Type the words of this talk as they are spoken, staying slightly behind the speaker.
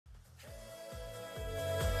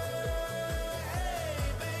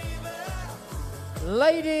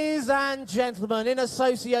Ladies and gentlemen, in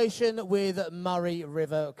association with Murray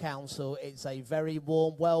River Council, it's a very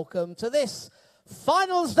warm welcome to this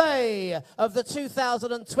finals day of the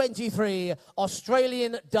 2023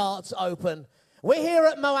 Australian Darts Open. We're here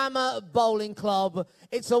at Moama Bowling Club.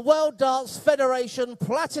 It's a World Darts Federation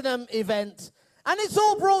Platinum event, and it's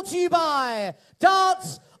all brought to you by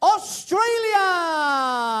Darts Australia.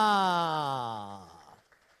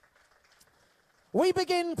 We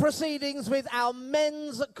begin proceedings with our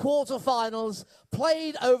men's quarterfinals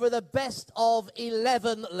played over the best of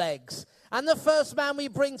 11 legs. And the first man we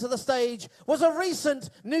bring to the stage was a recent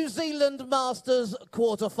New Zealand Masters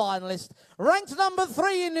quarterfinalist, ranked number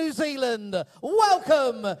 3 in New Zealand.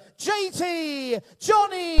 Welcome, JT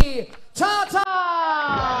Jonny Tata!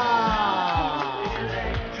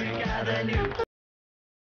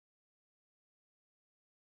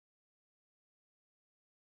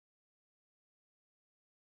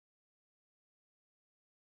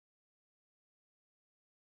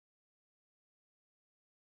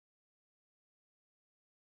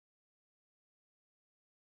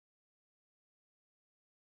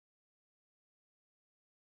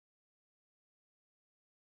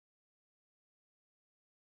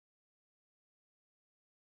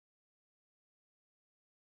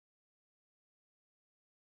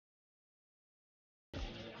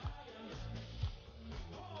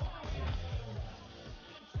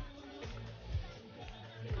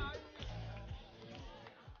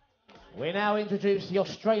 We now introduce the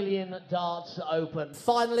Australian Darts Open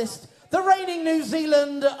finalist, the reigning New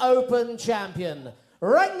Zealand Open champion.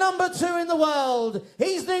 Ranked number 2 in the world,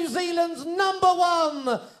 he's New Zealand's number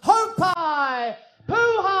 1, Haupai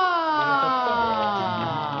Puha!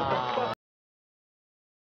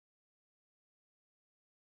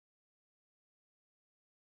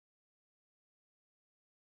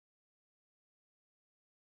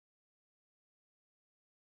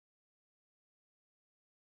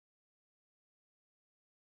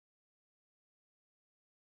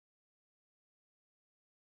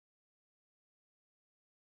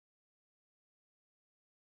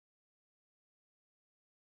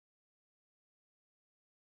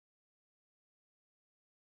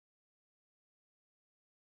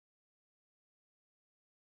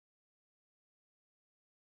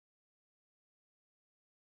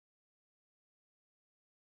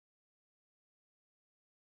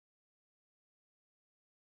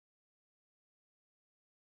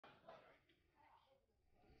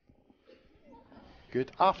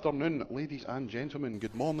 Good afternoon, ladies and gentlemen.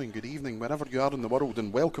 Good morning, good evening, wherever you are in the world,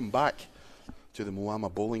 and welcome back to the Moama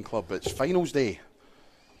Bowling Club. It's finals day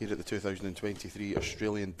here at the 2023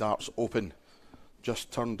 Australian Darts Open. Just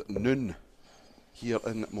turned noon here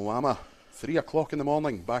in Moama. 3 o'clock in the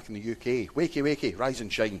morning back in the UK. Wakey, wakey, rise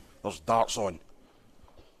and shine. There's darts on.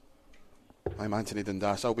 I'm Anthony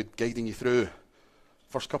Dundas. I'll be guiding you through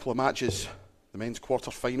first couple of matches, the men's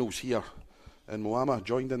quarter-finals here in Moama,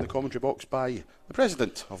 joined in the commentary box by the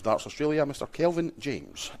President of Darts Australia, Mr. Kelvin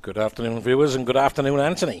James. Good afternoon, viewers, and good afternoon,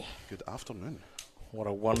 Anthony. Good afternoon. What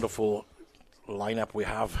a wonderful lineup we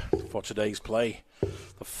have for today's play.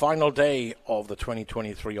 The final day of the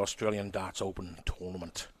 2023 Australian Darts Open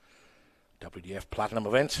Tournament. WDF Platinum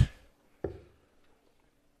event.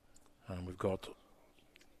 And we've got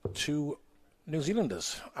 2 New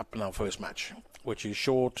Zealanders up in our first match, which is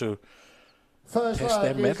sure to test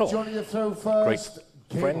their mettle. Jonny to throw first.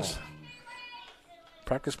 Great friends,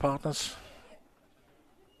 practice partners,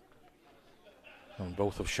 and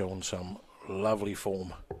both have shown some lovely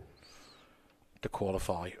form to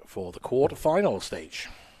qualify for the quarter-final stage.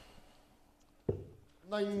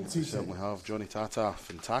 90. Certainly have. Jonny Tata,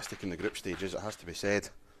 fantastic in the group stages, it has to be said.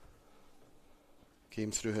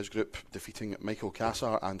 Came through his group defeating Michael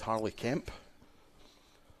Cassar and Harley Kemp.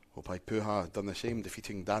 Haupai Puha done the same,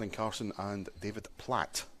 defeating Darren Carson and David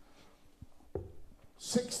Platt.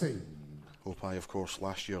 60. Haupai, of course,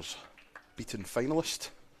 last year's beaten finalist.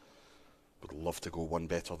 Would love to go one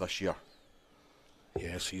better this year.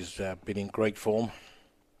 Yes, he's been in great form.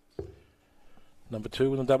 Number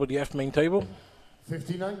 2 in the WDF main table.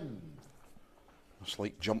 59. A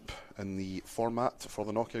slight jump in the format for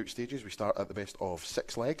the knockout stages. We start at the best of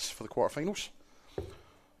 6 legs for the quarterfinals.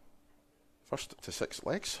 First to 6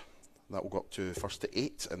 legs. That will go up to first to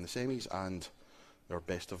 8 in the semis, and our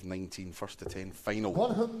best of 19 first to 10 final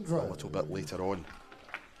 100. a little bit later on.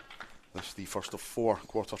 This is the first of 4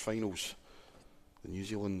 quarterfinals. The New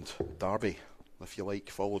Zealand Derby, if you like,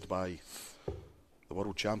 followed by the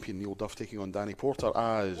world champion Neil Duff taking on Danny Porter,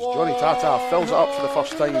 as Jonny Tata fills it up for the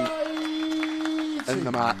first time in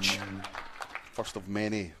the match. First of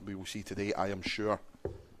many we will see today, I am sure.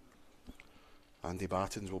 Andy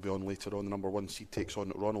Battens will be on later on. The number 1 seed takes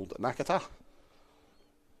on Ronald Nakata.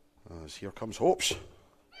 As here comes Hopes.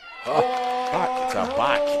 Back to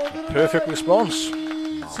back. Perfect response.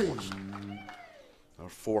 Our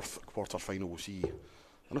 4th quarter-final will see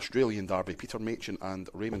an Australian derby. Peter Machin and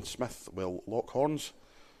Raymond Smith will lock horns,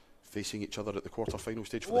 facing each other at the quarter-final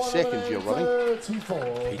stage for the 2nd year running.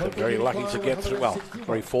 Peter very lucky to get through, well,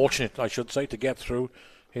 very fortunate, I should say, to get through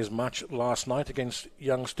his match last night against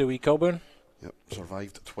young Stewie Coburn. Yep,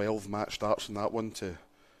 survived 12 match starts in that one to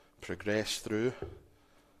progress through.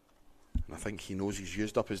 And I think he knows he's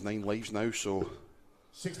used up his 9 lives now, so...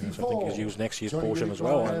 I think he's used next year's portion as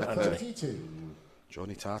well.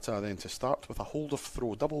 Jonny Tata then to start with a hold of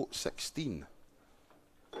throw, double 16.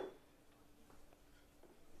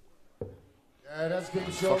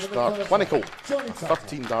 First dart clinical,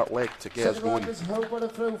 13 dart leg to get us going. If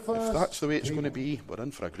that's the way it's going to be, we're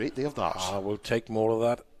in for a great day of darts. We'll take more of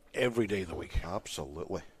that every day of the week.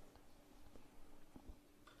 Absolutely.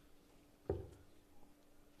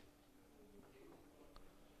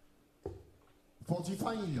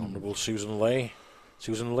 The Honourable Susan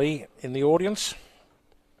Lee in the audience.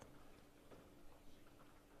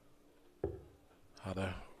 Had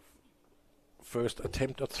a first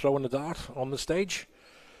attempt at throwing a dart on the stage.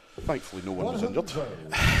 Thankfully no one was injured.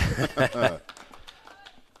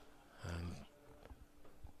 And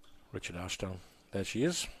Richard Ashdown, there she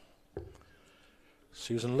is.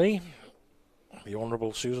 Susan Lee, the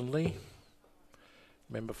Honourable Susan Lee,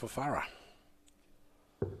 member for Farah.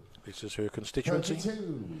 This is her constituency.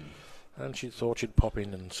 32. And she thought she'd pop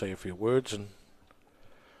in and say a few words and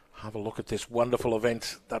have a look at this wonderful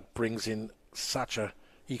event that brings in such a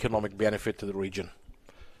economic benefit to the region.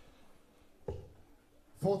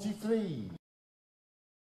 43.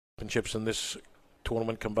 Championships in this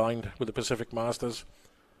tournament combined with the Pacific Masters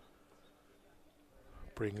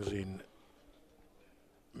brings in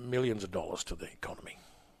millions of dollars to the economy.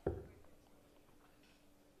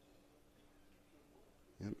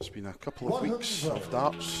 Yep, it's been a couple of weeks of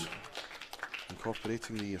darts,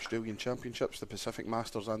 incorporating the Australian Championships, the Pacific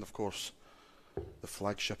Masters, and of course the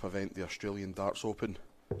flagship event, the Australian Darts Open.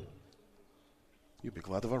 You'll be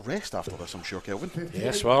glad of a rest after this, I'm sure, Kelvin.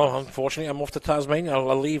 Yes, well, unfortunately, I'm off to Tasmania.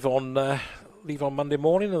 I'll leave on Monday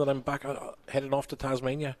morning, and then I'm back heading off to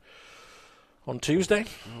Tasmania on Tuesday.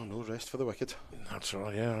 Oh, no rest for the wicked. That's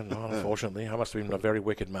right, yeah, no, unfortunately. I must have been a very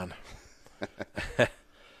wicked man.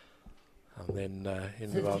 And then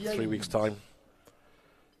in about 3 weeks' time,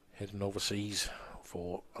 heading overseas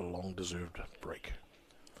for a long-deserved break.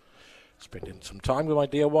 Spending some time with my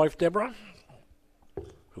dear wife, Deborah,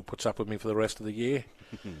 who puts up with me for the rest of the year,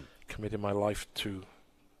 committing my life to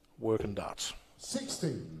work and darts.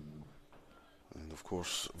 16. And of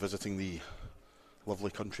course, visiting the lovely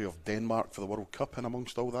country of Denmark for the World Cup and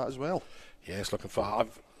amongst all that as well. Yes, looking for.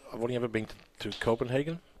 I've only ever been to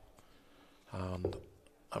Copenhagen, and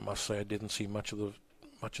I must say I didn't see much of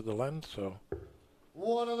the land, so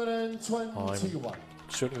 121. I'm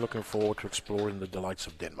certainly looking forward to exploring the delights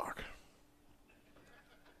of Denmark.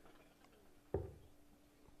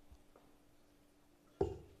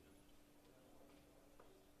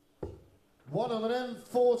 Haupai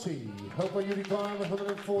Puha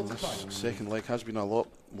 145. This second leg has been a lot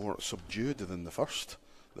more subdued than the first.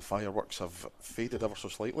 The fireworks have faded ever so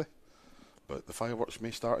slightly, but the fireworks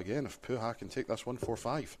may start again if Puha can take this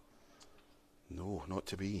 145. No, not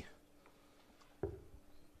to be.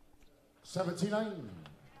 79.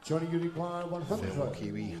 Jonny Tata 100. Fellow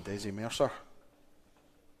Kiwi Desi Mercer.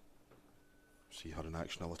 See her in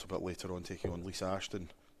action a little bit later on, taking on Lisa Ashton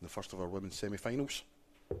in the first of our women's semi-finals.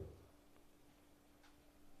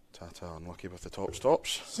 Tata unlucky with the top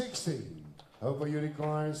stops. 16. Haupai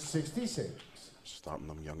Puha 66. Starting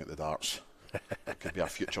them young at the darts. Could be a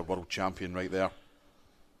future world champion right there.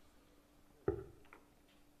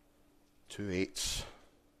 2 8s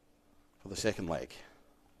for the second leg.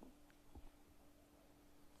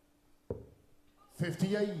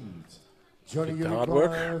 58. Jonny hard Tata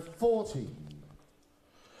work. 14.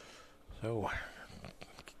 So,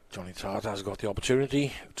 Jonny Tata has got the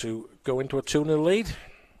opportunity to go into a 2-0 lead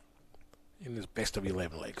in his best of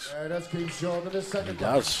 11 legs. That's King Sean in the second. He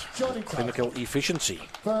does. Jonny Clinical efficiency.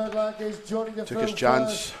 Third leg is Jonny the Took his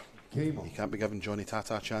chance. Came on. You can't be giving Jonny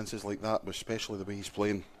Tata chances like that, especially the way he's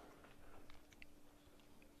playing.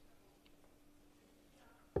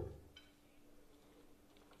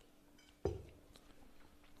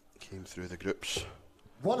 Came through the groups.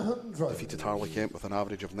 100. Defeated Harley Kemp with an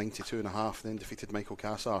average of 92.5, then defeated Michael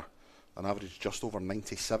Cassar, an average just over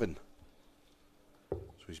 97. So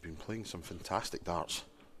he's been playing some fantastic darts.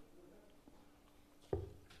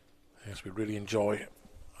 Yes, we really enjoy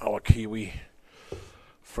our Kiwi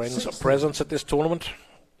friends presence at this tournament.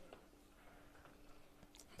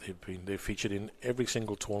 They've featured in every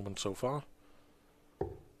single tournament so far.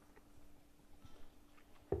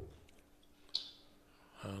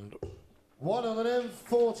 And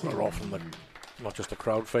 140. are often not just the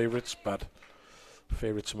crowd favourites, but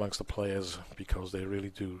favourites amongst the players because they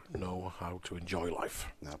really do know how to enjoy life.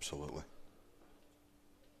 Absolutely.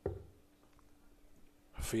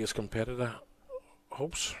 A fierce competitor,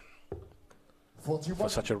 Hopes, 41. for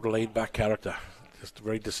such a laid-back character. Just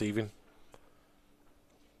very deceiving.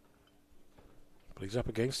 But he's up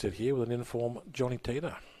against it here with an informed Jonny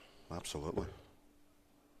Tata. Absolutely.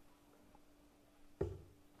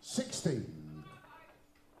 60.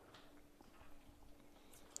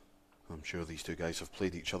 I'm sure these two guys have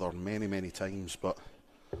played each other many, many times, but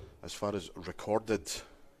as far as recorded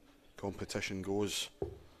competition goes,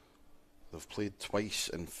 they've played twice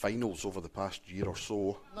in finals over the past year or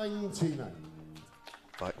so. 99.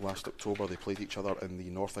 Back last October, they played each other in the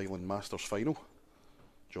North Island Masters final.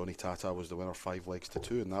 Jonny Tata was the winner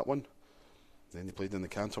 5-2 in that one. Then they played in the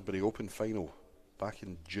Canterbury Open final back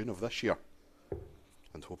in June of this year.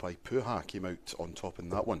 And Haupai Puha came out on top in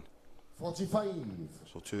that one. 45.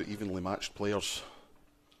 So two evenly matched players,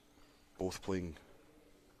 both playing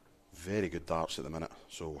very good darts at the minute.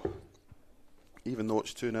 So even though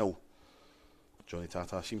it's 2-0, Jonny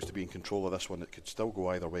Tata seems to be in control of this one. It could still go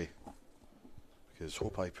either way, because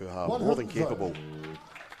Haupai Puha are more than capable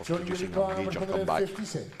of producing a major comeback.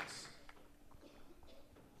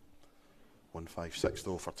 156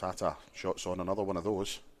 though for Tata. Shots on another one of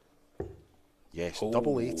those. Yes,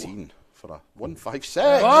 double 18 for a 156.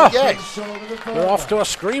 Ah! Yes, We're off to a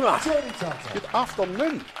screamer. good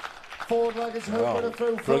afternoon.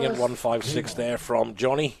 Brilliant 156 there from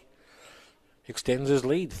Jonny. Extends his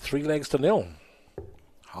lead, 3-0.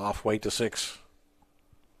 Halfway to 6.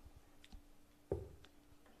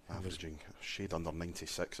 Averaging a shade under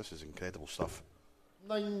 96. This is incredible stuff.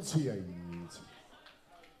 98.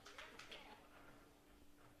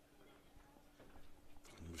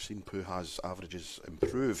 We've seen Puha's averages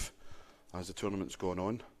improve as the tournament's gone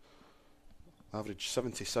on. Averaged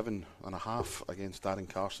 77.5 against Darren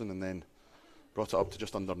Carson, and then brought it up to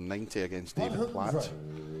just under 90 against David Platt.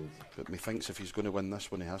 But methinks if he's going to win this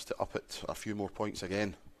one, he has to up it a few more points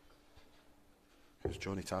again. Because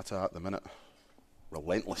Jonny Tata at the minute,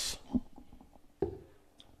 relentless.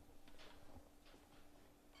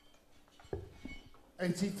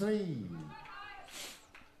 '83.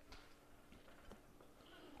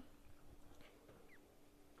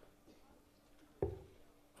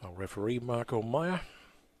 Our referee, Marco Meyer.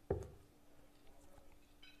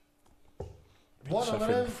 Been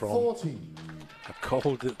suffering from 140. a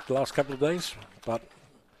cold the last couple of days, but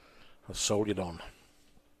has soldiered on.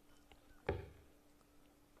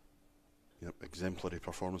 Yep, exemplary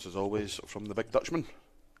performance as always from the big Dutchman.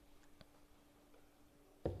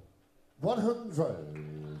 100.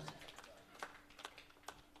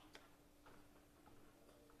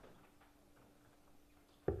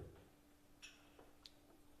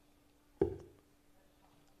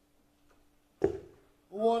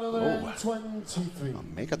 Oh, 123. a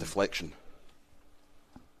mega deflection.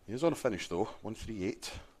 He is on a finish though,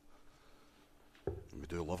 138. And we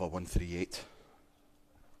do love a 138.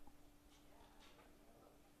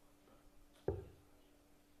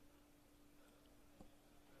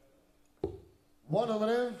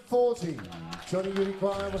 $140. Jonny, you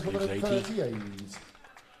require was 138.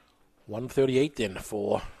 138 then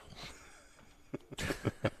for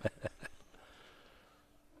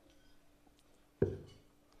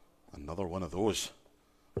Another one of those.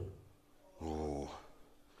 Oh.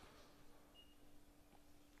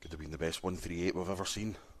 Could have been the best 138 we've ever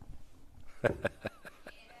seen.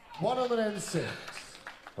 106.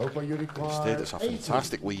 Hopefully you require Instead, it's a 80.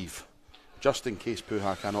 fantastic leave, just in case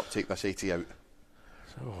Puha cannot take this 80 out.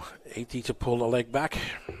 so 80 to pull the leg back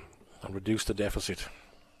and reduce the deficit.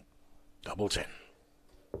 Double 10.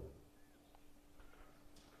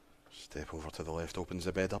 Step over to the left, opens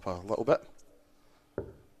the bed up a little bit.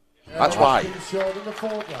 That's why.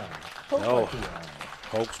 No.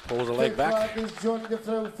 Hopes pulls the leg back.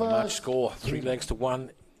 Match score 3-1.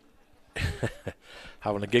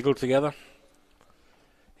 Having a giggle together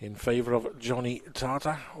in favour of Jonny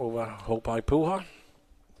Tata over Haupai Puha.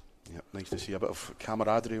 Yep, nice to see a bit of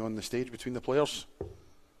camaraderie on the stage between the players.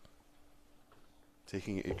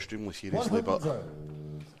 Taking it extremely seriously, but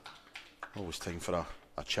always time for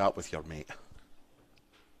a chat with your mate.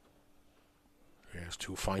 Yes,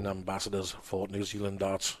 two fine ambassadors for New Zealand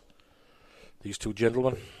darts. These two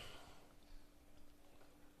gentlemen.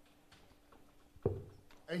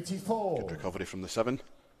 84. Good recovery from the 7.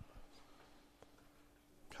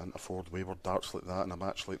 Can't afford wayward darts like that in a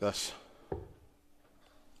match like this.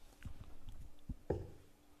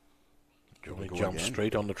 Jonny jumps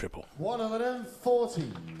straight on the triple.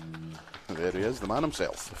 114. There he is, the man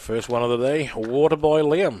himself. The first one of the day, Waterboy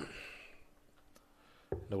Liam.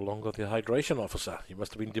 No longer the hydration officer. He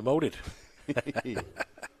must have been demoted.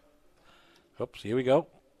 Oops, here we go.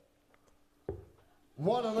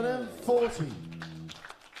 114.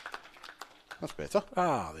 That's better.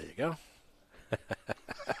 Ah, there you go.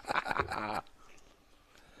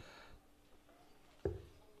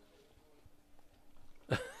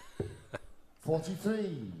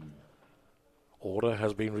 43. Order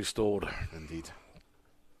has been restored. Indeed.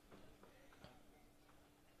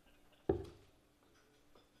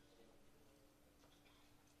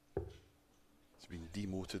 It's been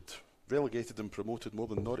demoted, relegated and promoted more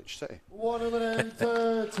than Norwich City.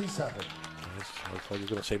 137. Yes, I thought you were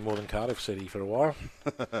going to say more than Cardiff City for a while.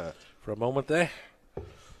 For a moment there.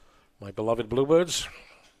 My beloved Bluebirds.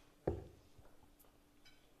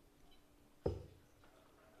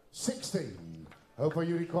 16.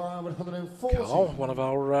 Haupai Puha 140. Carl, one of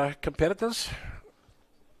our competitors.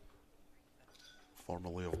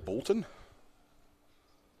 Formerly of Bolton.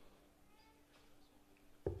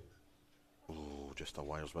 Oh, just a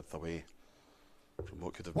wire's width away from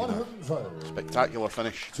what could have been 100. a spectacular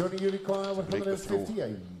finish. Jonny Tata Break the throw.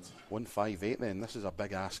 158. 158 then. This is a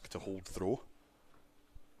big ask to hold throw.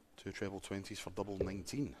 2 treble 20s for double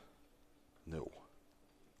 19. No.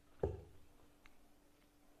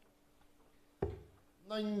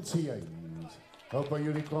 98.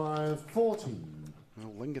 Haupai Puha 14.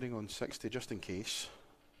 Well, lingering on 60 just in case.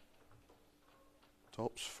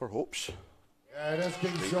 Tops for hopes. Yeah, that's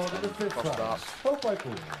been shot in the fifth First round. start. Haupai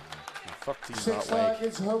Puha. 13 6 that leg.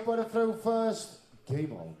 targets, Haupai to throw first.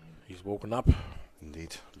 Game on. He's woken up.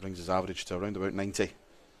 Indeed. Brings his average to around about 90.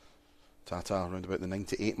 Tata around about the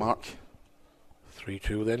 98 mark.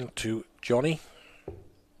 3-2 then to Jonny.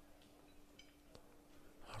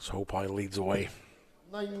 As Haupai leads away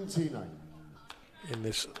 99. in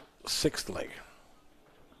this sixth leg.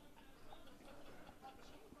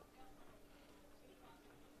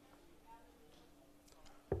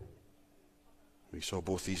 We saw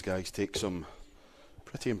both these guys take some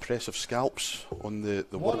pretty impressive scalps on the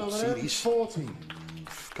World Series 140.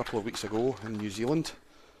 a couple of weeks ago in New Zealand.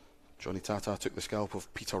 Jonny Tata took the scalp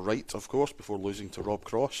of Peter Wright, of course, before losing to Rob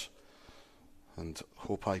Cross. And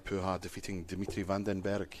Haupai Puha defeating Dimitri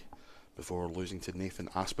Vandenberg before losing to Nathan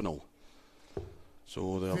Aspinall.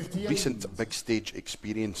 So they have 58. recent big stage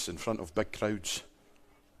experience in front of big crowds.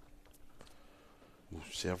 Will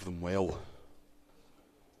serve them well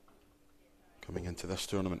coming into this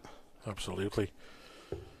tournament. Absolutely.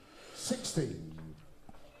 16.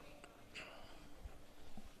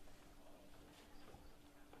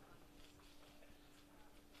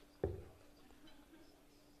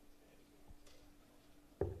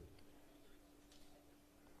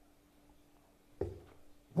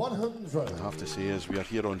 I have to say, as we are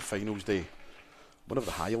here on finals day, one of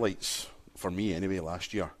the highlights for me anyway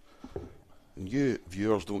last year, and you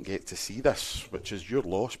viewers don't get to see this, which is your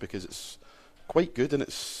loss because it's quite good and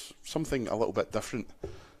it's something a little bit different.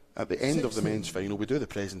 At the end of the men's final we do the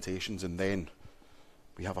presentations and then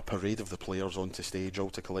we have a parade of the players onto stage all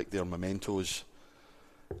to collect their mementos,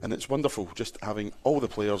 and it's wonderful just having all the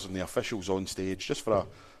players and the officials on stage just for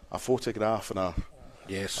a photograph and a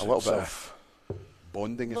little bit of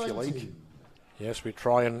bonding, if you like. Yes, we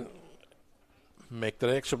try and make that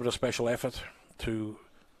extra bit of special effort to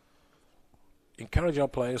encourage our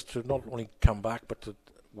players to not only come back but to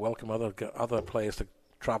welcome other players to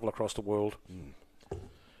travel across the world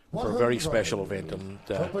for a very special event. And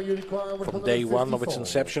from day one of its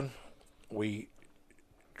inception, we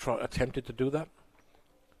attempted to do that.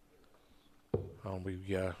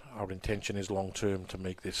 And our intention is long term to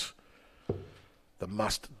make this the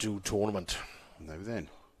must-do tournament. Now then,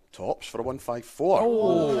 tops for a 154.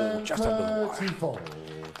 Oh, just under the wire.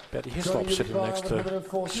 Betty Hislop sitting next to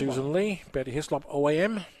Susan Lee. Betty Hislop,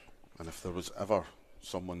 OAM. And if there was ever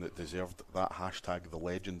someone that deserved that hashtag, the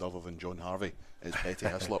legend, other than John Harvey, it's Betty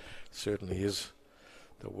Hislop. Certainly is.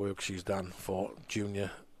 The work she's done for junior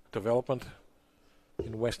development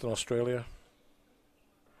in Western Australia.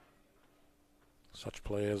 Such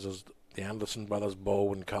players as the Anderson brothers,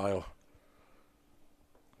 Bo and Kyle.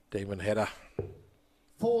 Damon Hedder.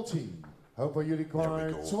 14. Haupai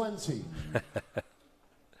Puha 20.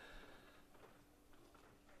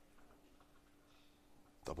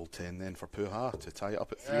 Double 10 then for Puha to tie it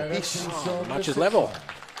up at 3 apiece. Match is level.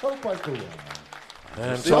 Haupai Puha.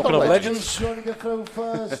 And talking of legends, Trying to throw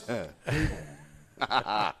first.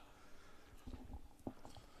 Our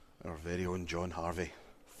very own John Harvey.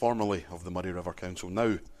 formerly of the Murray River Council,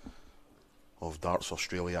 now of Darts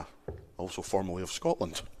Australia, also formerly of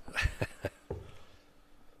Scotland.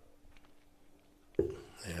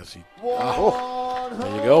 Yes, he,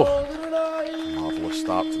 There you go. Marvellous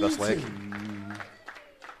start to this leg.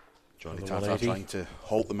 Jonny Another Tata 180. trying to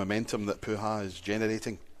halt the momentum that Puha is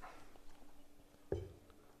generating.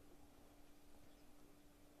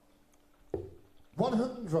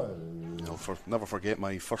 100. I'll never forget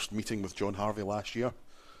my first meeting with John Harvey last year.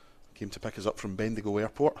 He came to pick us up from Bendigo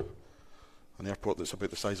Airport, an airport that's about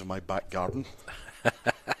the size of my back garden. And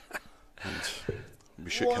we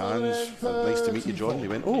shook hands. Nice to meet you, John. And he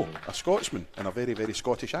went, "Oh, a Scotsman," in a very, very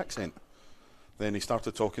Scottish accent. Then he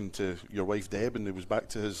started talking to your wife Deb, and he was back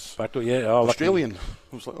to his Australian.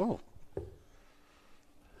 I was like, "Oh."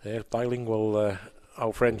 Yeah, bilingual,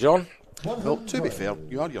 our friend John. Well, to be fair,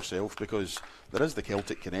 you are yourself, because there is the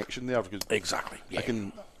Celtic connection there. Because Exactly. Yeah.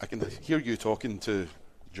 I can hear you talking to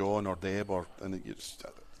John or Deb, and it's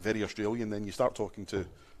very Australian. Then you start talking to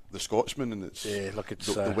the Scotsman, and it's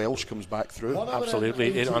the Welsh comes back through.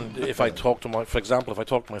 Absolutely. And if I talk to for example, if I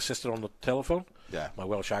talk to my sister on the telephone, Yeah. my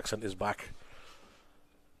Welsh accent is back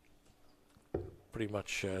pretty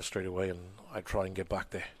much straight away, and I try and get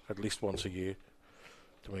back there at least once a year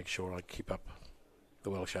to make sure I keep up the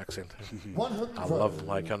Welsh accent. I love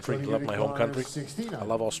my country, love my home country. I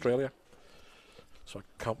love Australia, so I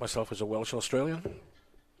count myself as a Welsh Australian.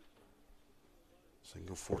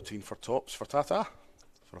 Single 14 for tops for Tata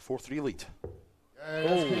for a 4-3 lead.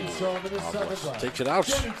 Takes it out.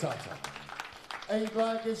 Jonny Tata. 8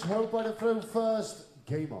 black is Haupai to throw first.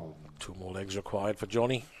 Game on. 2 more legs required for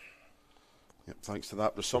Johnny. Yep, thanks to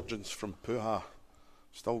that resurgence from Puha.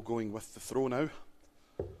 Still going with the throw now.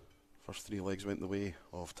 First 3 legs went the way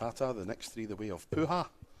of Tata, the next 3 the way of Puha.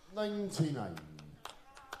 99.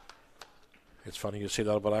 It's funny you say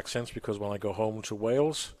that about accents, because when I go home to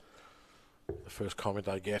Wales, the first comment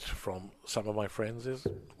I get from some of my friends is,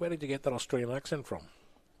 "Where did you get that Australian accent from?"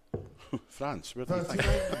 France, where do you think?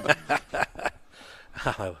 39.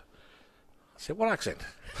 I say, "What accent?"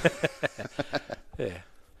 Yeah.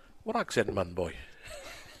 "What accent, man boy?"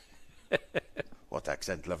 What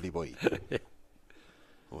accent, lovely boy.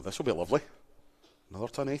 Oh, this will be lovely. Another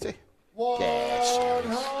ton 80.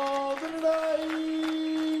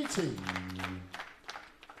 180.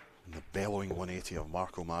 And the bellowing 180 of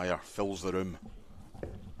Marco Meyer fills the room.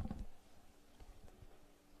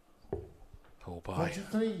 Haupai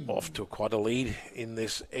 43. off to quite a lead in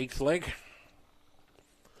this 8th leg.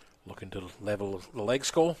 Looking to level the leg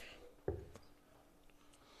score.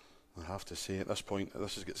 I have to say, at this point,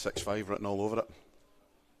 this has got 6-5 written all over it.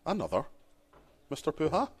 Another Mr.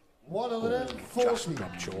 Puha. 140.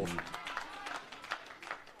 Not short.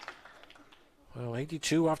 Well,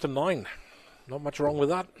 82 after 9. Not much wrong with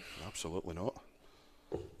that. Absolutely not.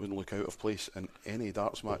 Wouldn't look out of place in any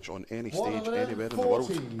darts match on any stage anywhere in the world.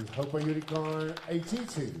 Haupai Unicorn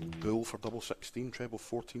 82. Bull for double 16, treble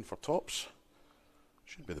 14 for tops.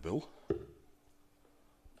 Should be the bull.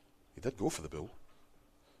 He did go for the bull.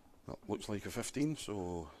 That looks like a 15,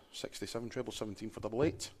 so 67, treble 17 for double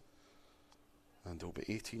 8. And it'll be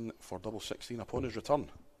 18 for double 16 upon his return.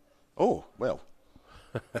 Oh, well.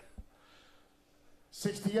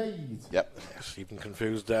 68. Yep. Yes, even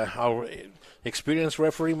confused our experienced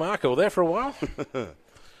referee Marco there for a while.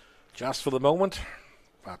 Just for the moment,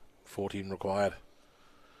 but 14 required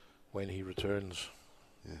when he returns.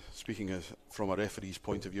 Yeah. Speaking of from a referee's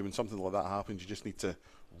point of view, when something like that happens, you just need to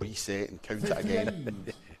reset and count it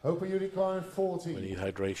again. Haupai Unicorn 40. We need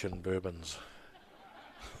hydration bourbons.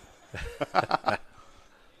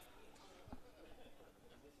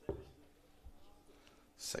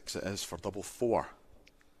 Six it is for double 4.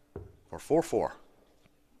 For 4-4.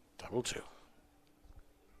 Double 2.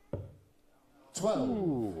 12.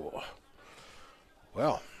 Ooh.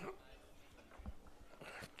 Well,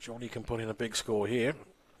 Johnny can put in a big score here.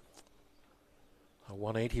 A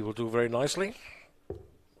 180 will do very nicely.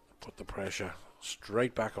 Put the pressure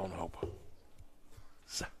straight back on Hope.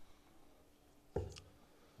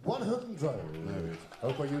 100.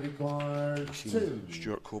 Haupai Unicorn 2.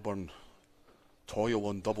 Stuart Coburn toil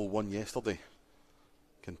on double 1 yesterday.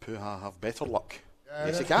 Can Puha have better luck?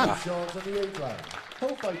 Yes, he can. Shots on the 8 line.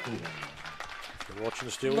 Haupai Puha. If you're watching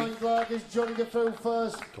Stewie, 9 black is Johnny to throw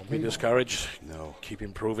first. don't be discouraged. No. Keep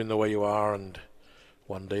improving the way you are, and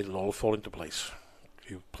one day it'll all fall into place.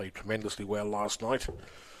 You played tremendously well last night.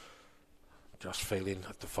 Just failing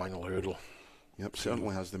at the final hurdle. Yep,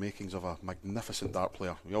 certainly has the makings of a magnificent dart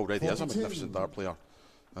player. He already is a 42. magnificent dart player.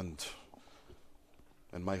 And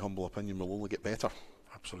in my humble opinion, will only get better.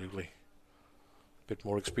 Absolutely. Bit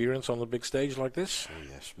more experience on the big stage like this. Oh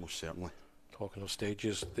yes, most certainly. Talking of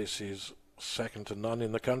stages, this is second to none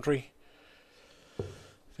in the country.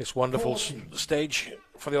 This wonderful stage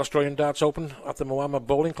for the Australian Darts Open at the Moama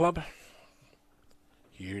Bowling Club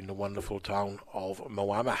here in the wonderful town of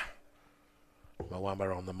Moama.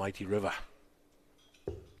 Moama on the mighty river,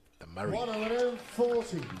 the Murray.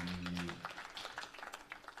 140.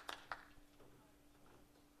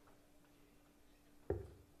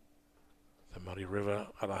 The Murray River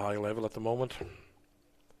at a high level at the moment.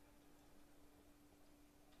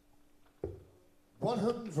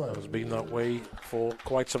 100. Has been that way for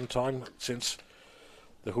quite some time, since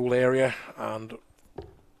the whole area and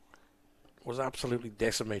was absolutely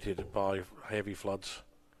decimated by heavy floods.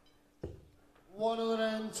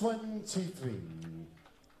 123.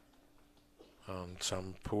 And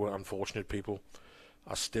some poor, unfortunate people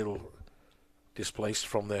are still displaced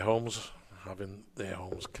from their homes, having their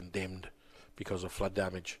homes condemned because of flood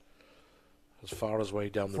damage. As far as way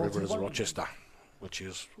down the river as Rochester, which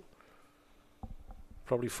is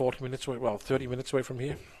probably 40 minutes away, well, 30 minutes away from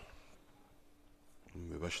here.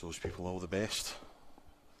 We wish those people all the best.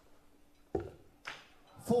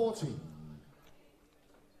 40.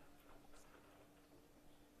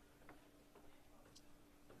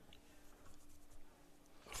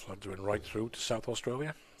 Floods went right through to South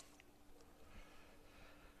Australia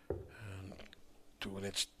and doing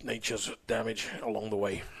its nature's damage along the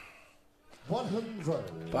way.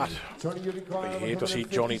 100. But we're we're here to see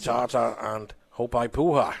Jonny Tata and Haupai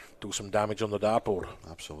Puha do some damage on the dartboard.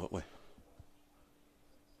 Absolutely.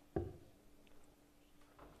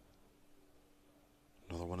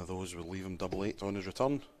 Another one of those will leave him double eight on his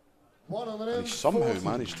return. And he somehow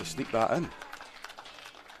managed to sneak that in.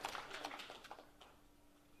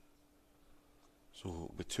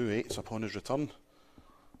 So with 2 8s upon his return,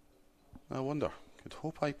 I wonder, could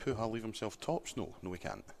Haupai Puha leave himself tops? No, he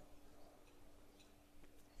can't.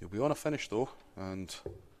 He'll be on a finish though, and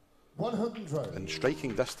 100. in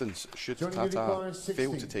striking distance should Tata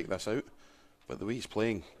fail to take this out. But the way he's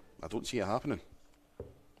playing, I don't see it happening.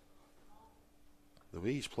 The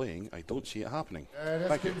way he's playing, I don't see it happening.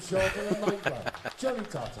 Thank you. Jonny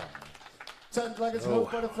Tata. 10 leggers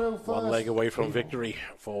hold by the throw first. One leg away from victory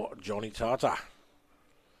for Jonny Tata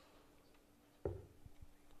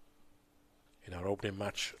in our opening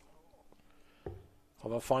match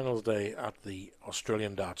of our finals day at the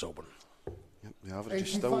Australian Darts Open. Yep, the average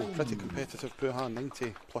is still pretty competitive. Puha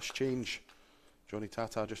 90 plus change. Jonny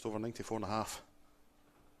Tata just over 94.5.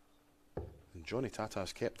 And Jonny Tata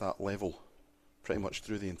has kept that level pretty much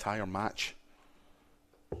through the entire match.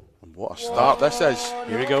 And what a start this is.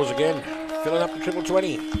 Here he goes again, filling up the triple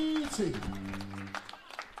 20.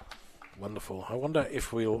 Wonderful. I wonder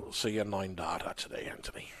if we'll see a 9 darter today,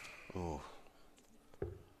 Anthony. Oh.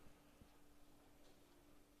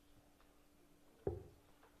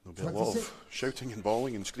 There'll be a lot of shouting and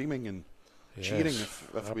bawling and screaming and cheering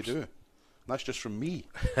if we do. And that's just from me.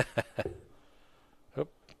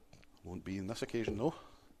 Won't be in this occasion though.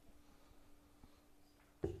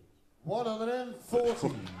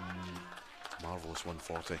 140. Marvellous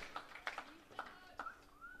 140.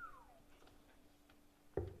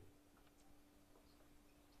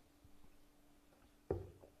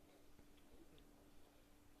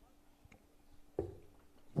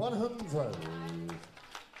 $100.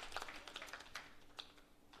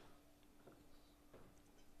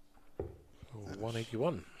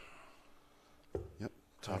 181. Yep,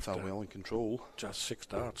 Tata well in control. Just 6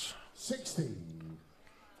 darts. 60.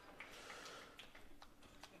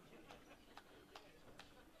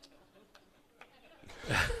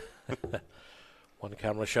 One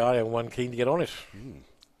camera shy and one keen to get on it.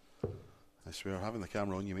 I swear, having the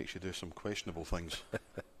camera on you makes you do some questionable things.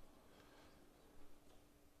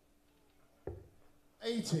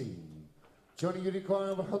 80. Jonny, you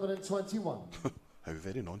require 121. How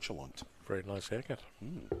very nonchalant. Very nice haircut.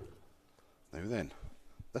 Now then,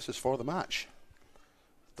 this is for the match.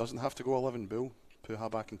 Doesn't have to go 11 bull. Puha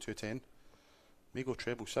back in 210. May go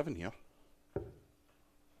treble 7 here.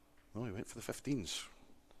 No, he went for the 15s.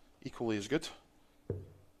 Equally as good.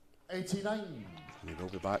 89. And he will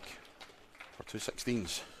be back for 2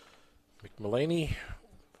 16s. Mick Mullaney,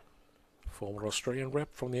 former Australian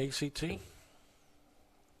rep from the ACT.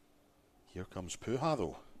 Here comes Puha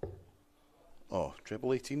though. Oh,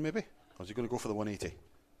 treble 18 maybe? Or is he going to go for the 180?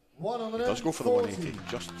 He does go for the 180.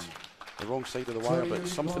 Just the wrong side of the wire, but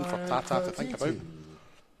something for Tata to think about.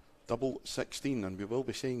 Double 16, and we will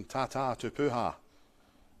be saying Tata to Puha.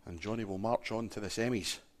 And Jonny will march on to the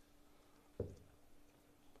semis.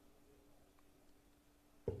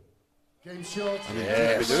 Game short. And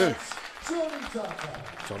indeed we do. Jonny Tata.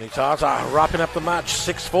 Jonny Tata wrapping up the match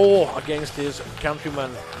 6-4 against his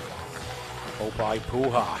countryman Haupai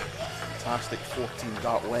Puha. Fantastic 14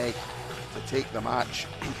 dart leg to take the match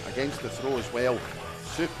against the throw as well.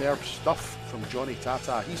 Superb stuff from Jonny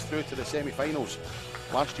Tata. He's through to the semi-finals.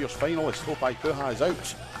 Last year's finalist Haupai Puha is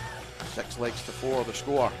out. 6 legs to 4 the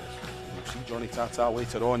score. We'll see Jonny Tata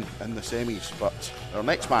later on in the semis. But our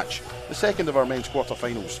next match, the second of our men's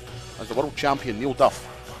quarter-finals, as the world champion Neil Duff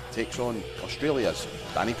takes on Australia's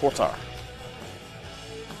Danny Porter.